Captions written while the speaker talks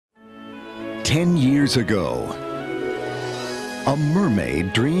10 years ago, a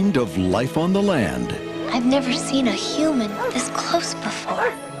mermaid dreamed of life on the land. I've never seen a human this close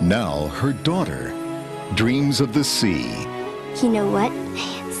before. Now her daughter dreams of the sea. You know what?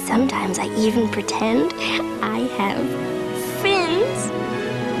 Sometimes I even pretend I have fins.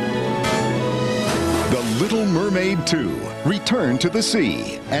 The Little Mermaid 2, Return to the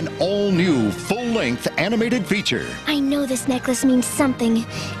Sea, an all-new, full-length animated feature. I know this necklace means something.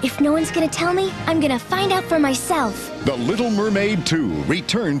 If no one's gonna tell me, I'm gonna find out for myself. The Little Mermaid 2,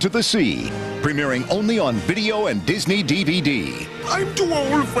 Return to the Sea, premiering only on video and Disney DVD. I'm too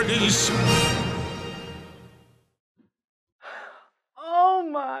old for this. Oh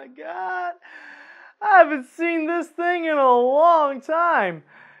my God, I haven't seen this thing in a long time.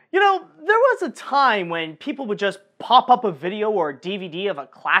 You know, there was a time when people would just pop up a video or a DVD of a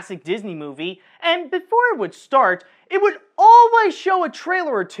classic Disney movie, and before it would start, it would always show a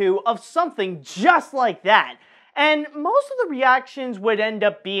trailer or two of something just like that. And most of the reactions would end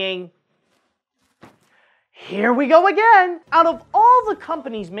up being, here we go again! Out of all the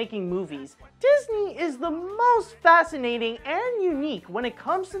companies making movies, Disney is the most fascinating and unique when it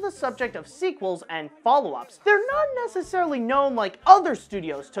comes to the subject of sequels and follow-ups. They're not necessarily known like other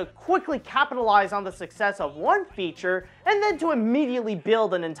studios to quickly capitalize on the success of one feature and then to immediately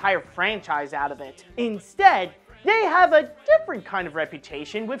build an entire franchise out of it. Instead, they have a different kind of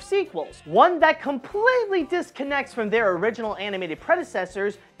reputation with sequels, one that completely disconnects from their original animated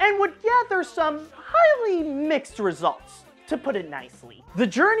predecessors and would gather some highly mixed results, to put it nicely. The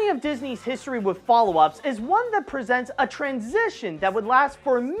journey of Disney's history with follow-ups is one that presents a transition that would last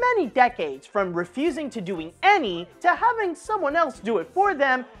for many decades, from refusing to doing any to having someone else do it for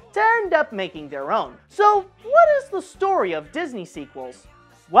them to end up making their own. So what is the story of Disney sequels?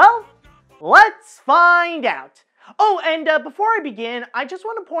 Well, let's find out. Oh, and before I begin, I just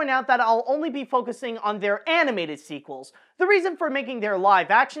want to point out that I'll only be focusing on their animated sequels. The reason for making their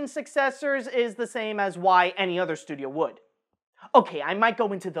live-action successors is the same as why any other studio would. Okay, I might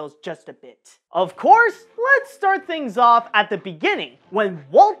go into those just a bit. Of course, let's start things off at the beginning, when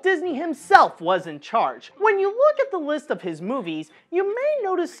Walt Disney himself was in charge. When you look at the list of his movies, you may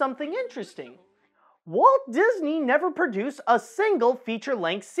notice something interesting. Walt Disney never produced a single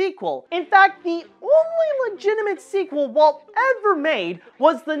feature-length sequel. In fact, the only legitimate sequel Walt ever made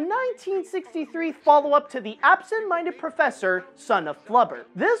was the 1963 follow-up to The Absent-Minded Professor, Son of Flubber.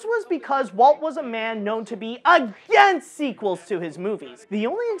 This was because Walt was a man known to be against sequels to his movies. The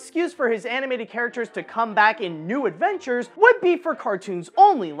only excuse for his animated characters to come back in new adventures would be for cartoons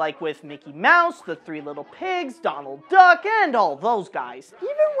only, like with Mickey Mouse, The Three Little Pigs, Donald Duck, and all those guys.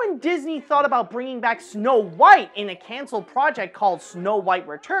 Even when Disney thought about bringing back Snow White in a canceled project called Snow White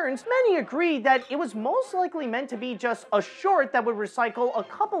Returns, many agreed that it was most likely meant to be just a short that would recycle a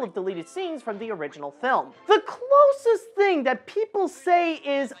couple of deleted scenes from the original film. The closest thing that people say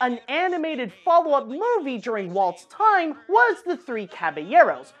is an animated follow-up movie during Walt's time was The Three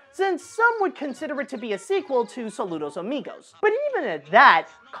Caballeros, since some would consider it to be a sequel to Saludos Amigos. But even at that,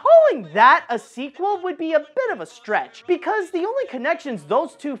 calling that a sequel would be a bit of a stretch, because the only connections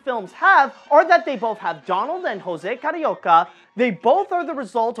those two films have are that they both have Donald and Jose Carioca, they both are the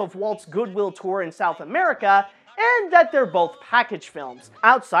result of Walt's Goodwill tour in South America, and that they're both package films.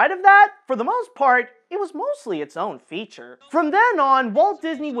 Outside of that, for the most part, it was mostly its own feature. From then on, Walt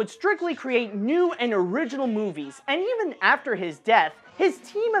Disney would strictly create new and original movies, and even after his death, his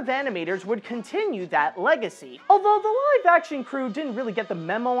team of animators would continue that legacy. Although the live-action crew didn't really get the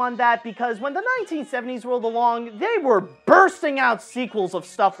memo on that, because when the 1970s rolled along, they were bursting out sequels of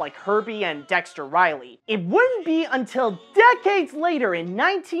stuff like Herbie and Dexter Riley. It wouldn't be until decades later in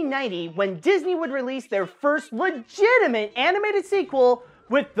 1990 when Disney would release their first legitimate animated sequel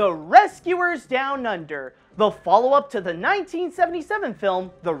with The Rescuers Down Under, the follow-up to the 1977 film,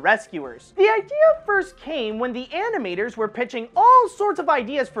 The Rescuers. The idea first came when the animators were pitching all sorts of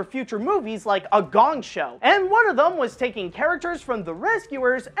ideas for future movies like A Gong Show, and one of them was taking characters from The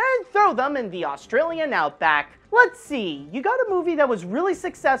Rescuers and throw them in the Australian outback. Let's see, you got a movie that was really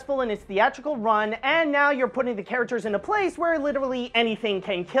successful in its theatrical run, and now you're putting the characters in a place where literally anything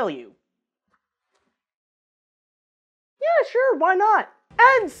can kill you. Yeah, sure, why not?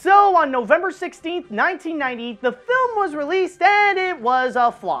 And so, on November 16th, 1990, the film was released and it was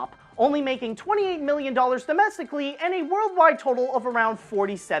a flop, only making $28 million domestically and a worldwide total of around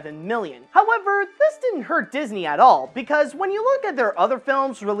 $47 million. However, this didn't hurt Disney at all, because when you look at their other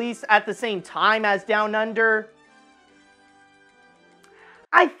films released at the same time as Down Under,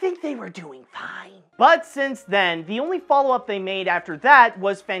 I think they were doing fine. But since then, the only follow-up they made after that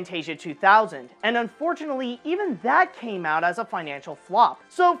was Fantasia 2000, and unfortunately, even that came out as a financial flop.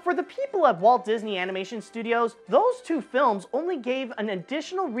 So for the people at Walt Disney Animation Studios, those two films only gave an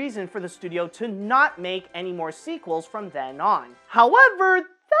additional reason for the studio to not make any more sequels from then on. However,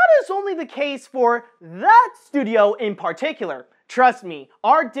 that is only the case for that studio in particular. Trust me,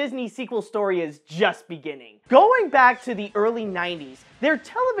 our Disney sequel story is just beginning. Going back to the early 90s, their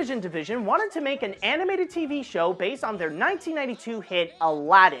television division wanted to make an animated TV show based on their 1992 hit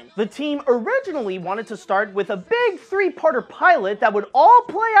Aladdin. The team originally wanted to start with a big three-parter pilot that would all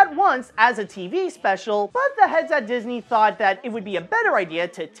play at once as a TV special, but the heads at Disney thought that it would be a better idea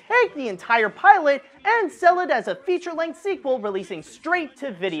to take the entire pilot and sell it as a feature-length sequel releasing straight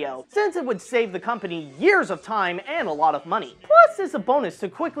to video, since it would save the company years of time and a lot of money. Plus, it's a bonus to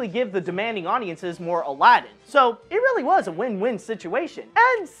quickly give the demanding audiences more Aladdin. So it really was a win-win situation.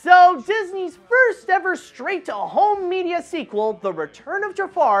 And so Disney's first ever straight-to-home media sequel, The Return of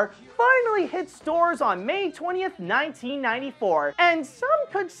Jafar, finally hit stores on May 20th, 1994, and some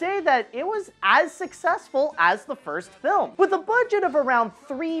could say that it was as successful as the first film. With a budget of around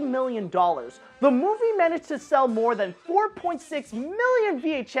 $3 million, the movie managed to sell more than 4.6 million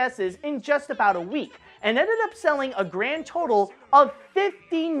VHSs in just about a week, and ended up selling a grand total of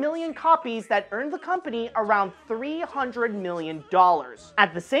 15 million copies that earned the company around $300 million.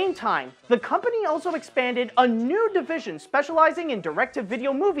 At the same time, the company also expanded a new division specializing in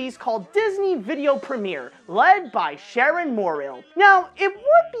direct-to-video movies called Disney Video Premiere, led by Sharon Morrill. Now, it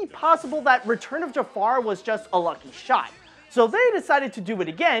would be possible that Return of Jafar was just a lucky shot. So they decided to do it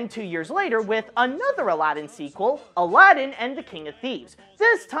again 2 years later with another Aladdin sequel, Aladdin and the King of Thieves,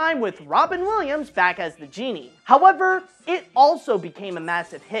 this time with Robin Williams back as the genie. However, it also became a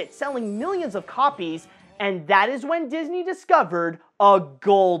massive hit, selling millions of copies, and that is when Disney discovered a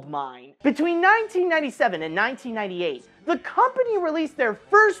gold mine. Between 1997 and 1998, the company released their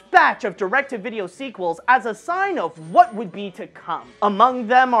first batch of direct-to-video sequels as a sign of what would be to come. Among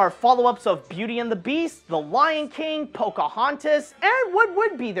them are follow-ups of Beauty and the Beast, The Lion King, Pocahontas, and what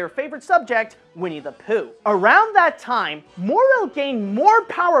would be their favorite subject, Winnie the Pooh. Around that time, Morrill gained more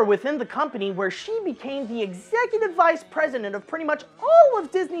power within the company, where she became the executive vice president of pretty much all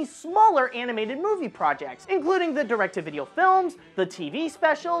of Disney's smaller animated movie projects, including the direct-to-video films, the TV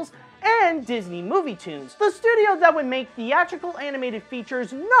specials, and Disney Movie Tunes, the studio that would make theatrical animated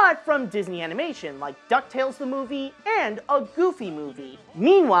features not from Disney Animation, like DuckTales the movie and a Goofy movie.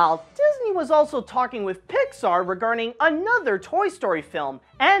 Meanwhile, Disney was also talking with Pixar regarding another Toy Story film,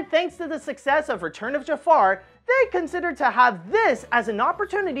 and thanks to the success of Return of Jafar, they considered to have this as an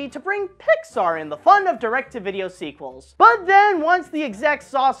opportunity to bring Pixar in the fun of direct-to-video sequels. But then, once the execs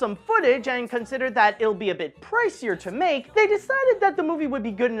saw some footage and considered that it'll be a bit pricier to make, they decided that the movie would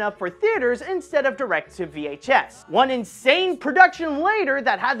be good enough for theaters instead of direct-to-VHS. One insane production later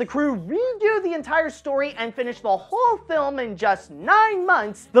that had the crew redo the entire story and finish the whole film in just 9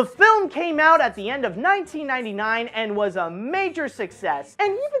 months, the film came out at the end of 1999 and was a major success,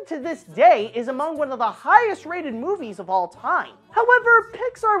 and even to this day is among one of the highest rated movies of all time. However,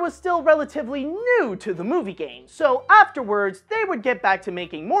 Pixar was still relatively new to the movie game, so afterwards they would get back to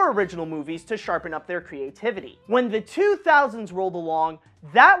making more original movies to sharpen up their creativity. When the 2000s rolled along,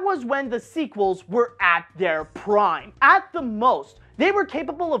 that was when the sequels were at their prime. At the most, they were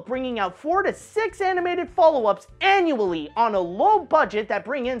capable of bringing out 4 to 6 animated follow-ups annually on a low budget that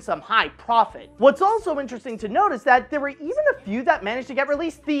bring in some high profit. What's also interesting to note is that there were even a few that managed to get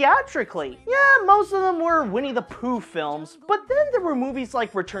released theatrically. Yeah, most of them were Winnie the Pooh films, but then there were movies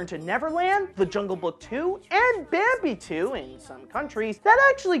like Return to Neverland, The Jungle Book 2, and Bambi 2 in some countries that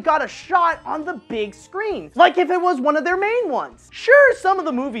actually got a shot on the big screen, like if it was one of their main ones. Sure, some of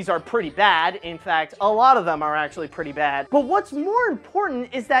the movies are pretty bad, in fact, a lot of them are actually pretty bad, but what's more important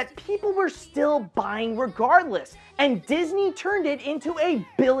is that people were still buying regardless, and Disney turned it into a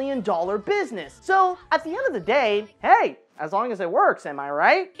billion-dollar business. So at the end of the day, hey, as long as it works, am I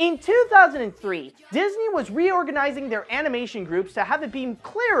right? In 2003, Disney was reorganizing their animation groups to have it be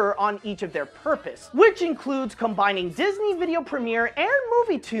clearer on each of their purpose, which includes combining Disney Video Premiere and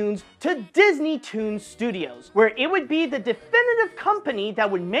Movie Tunes to Disney Toon Studios, where it would be the definitive company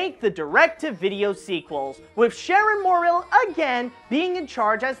that would make the direct-to-video sequels, with Sharon Morrill again being in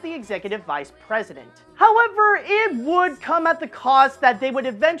charge as the executive vice president. However, it would come at the cost that they would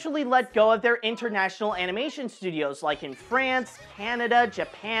eventually let go of their international animation studios like in France, Canada,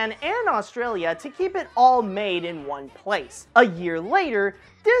 Japan, and Australia to keep it all made in one place. A year later,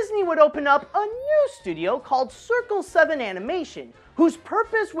 Disney would open up a new studio called Circle 7 Animation, who whose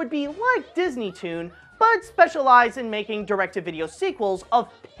purpose would be like Disney Toon, but specialize in making direct-to-video sequels of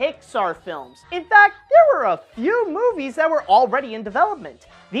Pixar films. In fact, there were a few movies that were already in development.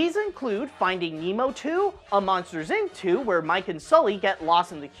 These include Finding Nemo 2, A Monsters, Inc. 2, where Mike and Sully get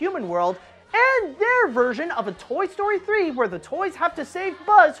lost in the human world, and their version of a Toy Story 3 where the toys have to save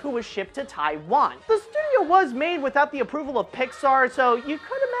Buzz, who was shipped to Taiwan. The studio was made without the approval of Pixar, so you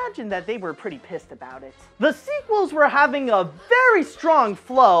could imagine that they were pretty pissed about it. The sequels were having a very strong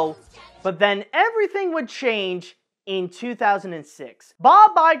flow, but then everything would change in 2006.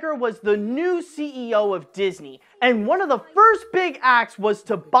 Bob Iger was the new CEO of Disney, and one of the first big acts was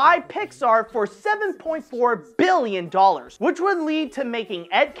to buy Pixar for $7.4 billion, which would lead to making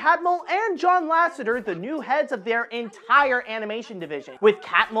Ed Catmull and John Lasseter the new heads of their entire animation division, with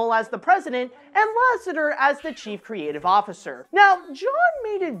Catmull as the president and Lasseter as the chief creative officer. Now, John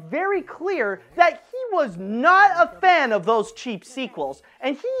made it very clear that he was not a fan of those cheap sequels,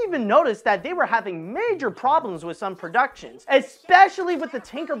 and he even noticed that they were having major problems with some productions, especially with the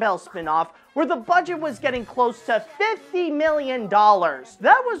Tinkerbell spin-off, where the budget was getting close to $50 million.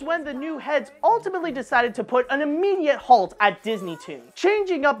 That was when the new heads ultimately decided to put an immediate halt at Disney Toon,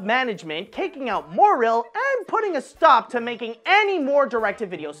 changing up management, kicking out Morrill, and putting a stop to making any more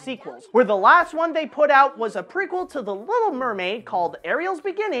direct-to-video sequels, where the last one they put out was a prequel to The Little Mermaid called Ariel's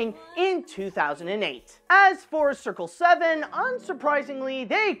Beginning in 2008. As for Circle 7, unsurprisingly,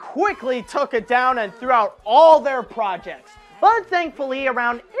 they quickly took it down and threw out all their projects. But thankfully,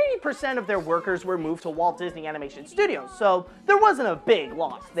 around 80% of their workers were moved to Walt Disney Animation Studios, so there wasn't a big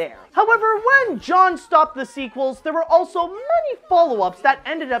loss there. However, when John stopped the sequels, there were also many follow-ups that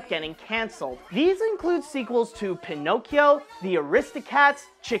ended up getting cancelled. These include sequels to Pinocchio, The Aristocats,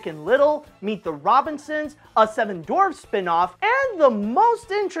 Chicken Little, Meet the Robinsons, a Seven Dwarfs spin-off, and the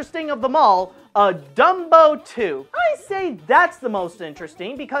most interesting of them all, a Dumbo 2. I say that's the most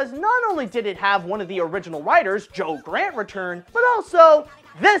interesting because not only did it have one of the original writers, Joe Grant, return, but also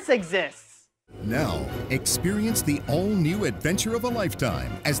this exists. Now, experience the all-new adventure of a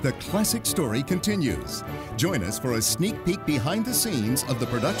lifetime as the classic story continues. Join us for a sneak peek behind the scenes of the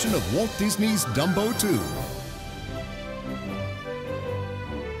production of Walt Disney's Dumbo 2.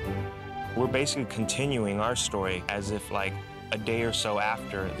 We're basically continuing our story as if like a day or so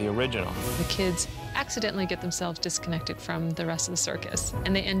after the original. The kids accidentally get themselves disconnected from the rest of the circus,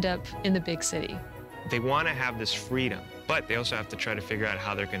 and they end up in the big city. They want to have this freedom, but they also have to try to figure out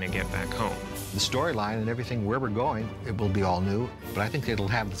how they're going to get back home. The storyline and everything, where we're going, it will be all new, but I think it'll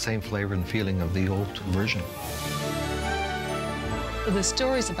have the same flavor and feeling of the old version. The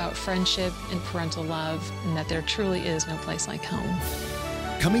story's about friendship and parental love, and that there truly is no place like home.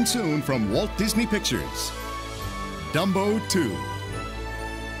 Coming soon from Walt Disney Pictures. Dumbo 2.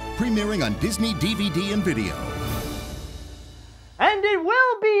 Premiering on Disney DVD and video. And it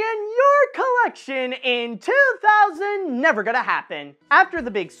will be in your collection in 2000, never gonna happen. After the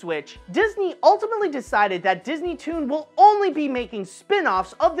big switch, Disney ultimately decided that Disney Toon will only be making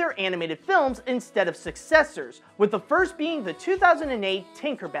spin-offs of their animated films instead of successors, with the first being the 2008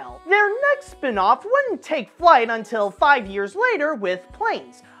 Tinkerbell. Their next spin-off wouldn't take flight until 5 years later with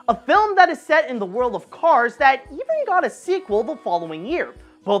Planes, a film that is set in the world of Cars that even got a sequel the following year,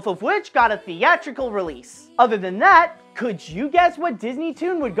 both of which got a theatrical release. Other than that, could you guess what Disney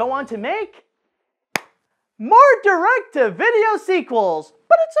Toon would go on to make? More direct-to-video sequels!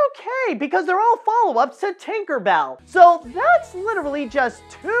 But it's okay, because they're all follow-ups to Tinkerbell. So that's literally just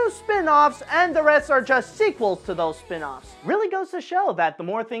 2 spin-offs, and the rest are just sequels to those spin-offs. Really goes to show that the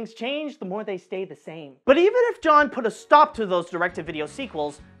more things change, the more they stay the same. But even if John put a stop to those direct-to-video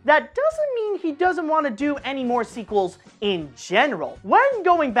sequels, that doesn't mean he doesn't want to do any more sequels in general. When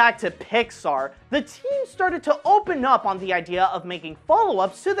going back to Pixar, the team started to open up on the idea of making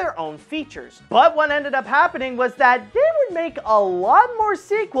follow-ups to their own features. But what ended up happening was that they would make a lot more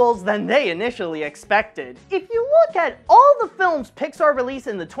sequels than they initially expected. If you look at all the films Pixar released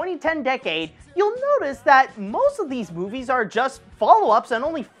in the 2010 decade, you'll notice that most of these movies are just follow-ups and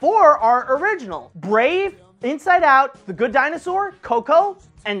only 4 are original. Brave, Inside Out, The Good Dinosaur, Coco,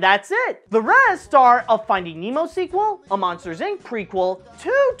 and that's it. The rest are a Finding Nemo sequel, a Monsters, Inc. prequel,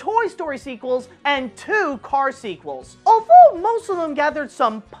 2 Toy Story sequels, and 2 Cars sequels. Although most of them gathered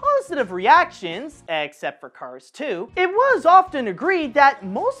some positive reactions, except for Cars 2, it was often agreed that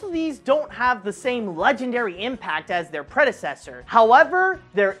most of these don't have the same legendary impact as their predecessor. However,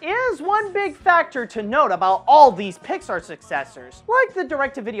 there is one big factor to note about all these Pixar successors. Like the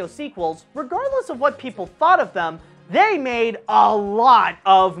direct-to-video sequels, regardless of what people thought of them, they made a lot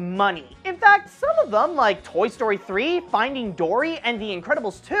of money. In fact, some of them, like Toy Story 3, Finding Dory, and The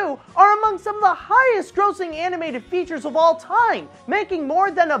Incredibles 2, are among some of the highest grossing animated features of all time, making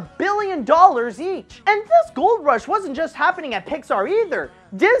more than $1 billion each. And this gold rush wasn't just happening at Pixar either.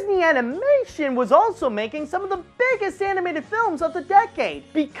 Disney Animation was also making some of the biggest animated films of the decade.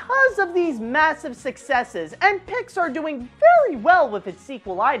 Because of these massive successes and Pixar doing very well with its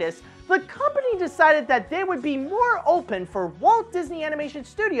sequelitis, the company decided that they would be more open for Walt Disney Animation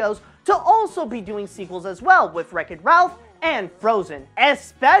Studios to also be doing sequels as well, with Wreck-It Ralph and Frozen,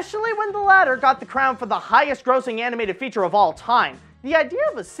 especially when the latter got the crown for the highest grossing animated feature of all time. The idea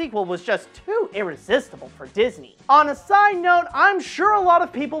of a sequel was just too irresistible for Disney. On a side note, I'm sure a lot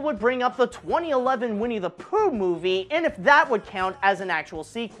of people would bring up the 2011 Winnie the Pooh movie and if that would count as an actual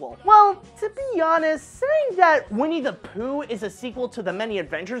sequel. Well, to be honest, saying that Winnie the Pooh is a sequel to The Many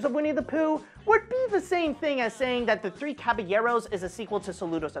Adventures of Winnie the Pooh would be the same thing as saying that The Three Caballeros is a sequel to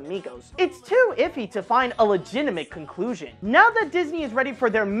Saludos Amigos. It's too iffy to find a legitimate conclusion. Now that Disney is ready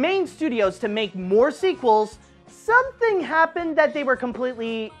for their main studios to make more sequels, something happened that they were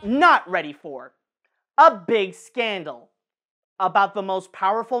completely not ready for. A big scandal about the most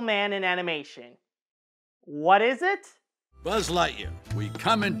powerful man in animation. What is it? Buzz Lightyear, we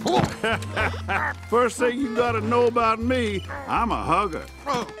come in pool. First thing you gotta know about me, I'm a hugger.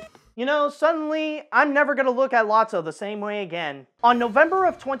 You know, suddenly, I'm never gonna look at Lotso the same way again. On November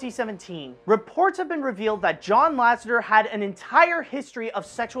of 2017, reports have been revealed that John Lasseter had an entire history of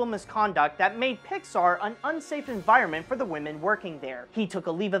sexual misconduct that made Pixar an unsafe environment for the women working there. He took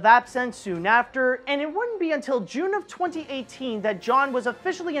a leave of absence soon after, and it wouldn't be until June of 2018 that John was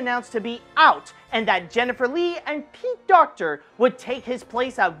officially announced to be out, and that Jennifer Lee and Pete Docter would take his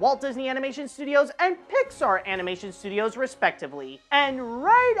place at Walt Disney Animation Studios and Pixar Animation Studios respectively. And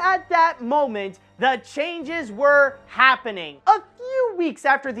right at that moment, the changes were happening. A few weeks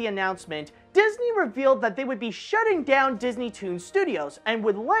after the announcement, Disney revealed that they would be shutting down Disney Toon Studios and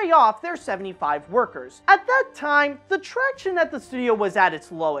would lay off their 75 workers. At that time, the traction at the studio was at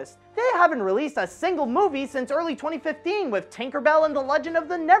its lowest. They haven't released a single movie since early 2015 with Tinkerbell and the Legend of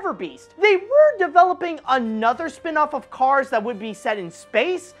the Never Beast. They were developing another spin-off of Cars that would be set in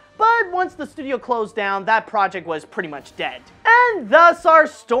space, but once the studio closed down, that project was pretty much dead. And thus our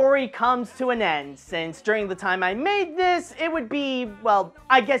story comes to an end, since during the time I made this, it would be, well,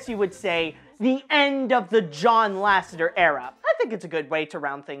 I guess you would say, the end of the John Lasseter era. I think it's a good way to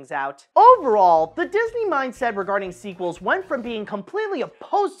round things out. Overall, the Disney mindset regarding sequels went from being completely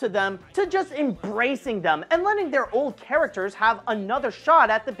opposed to them to just embracing them and letting their old characters have another shot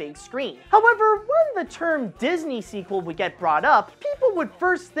at the big screen. However, when the term Disney sequel would get brought up, people would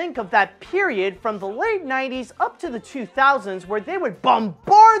first think of that period from the late 90s up to the 2000s where they would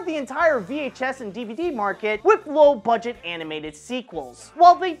bombard the entire VHS and DVD market with low-budget animated sequels.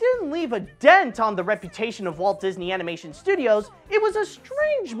 While they didn't leave a dent on the reputation of Walt Disney Animation Studios, it was a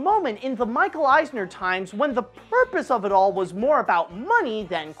strange moment in the Michael Eisner times when the purpose of it all was more about money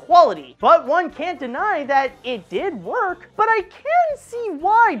than quality. But one can't deny that it did work. But I can see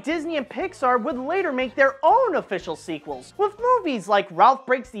why Disney and Pixar would later make their own official sequels, with movies like Ralph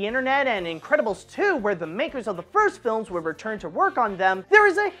Breaks the Internet and Incredibles 2, where the makers of the first films would return to work on them. There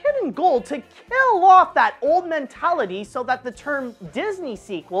is a hidden goal to kill off that old mentality so that the term Disney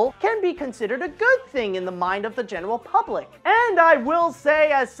sequel can be considered a good thing in the mind of the general public. And I will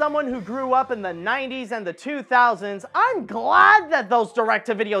say, as someone who grew up in the 90s and the 2000s, I'm glad that those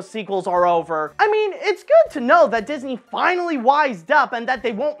direct-to-video sequels are over. I mean, it's good to know that Disney finally wised up and that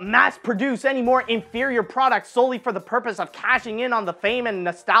they won't mass-produce any more inferior products solely for the purpose of cashing in on the fame and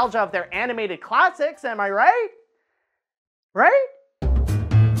nostalgia of their animated classics, am I right? Right?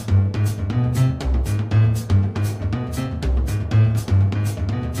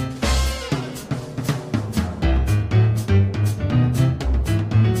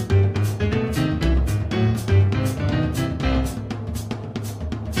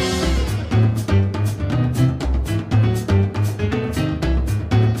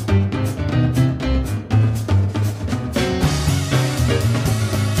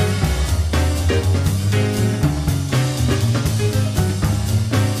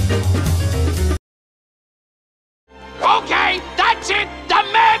 Okay, that's it! The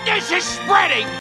madness is spreading!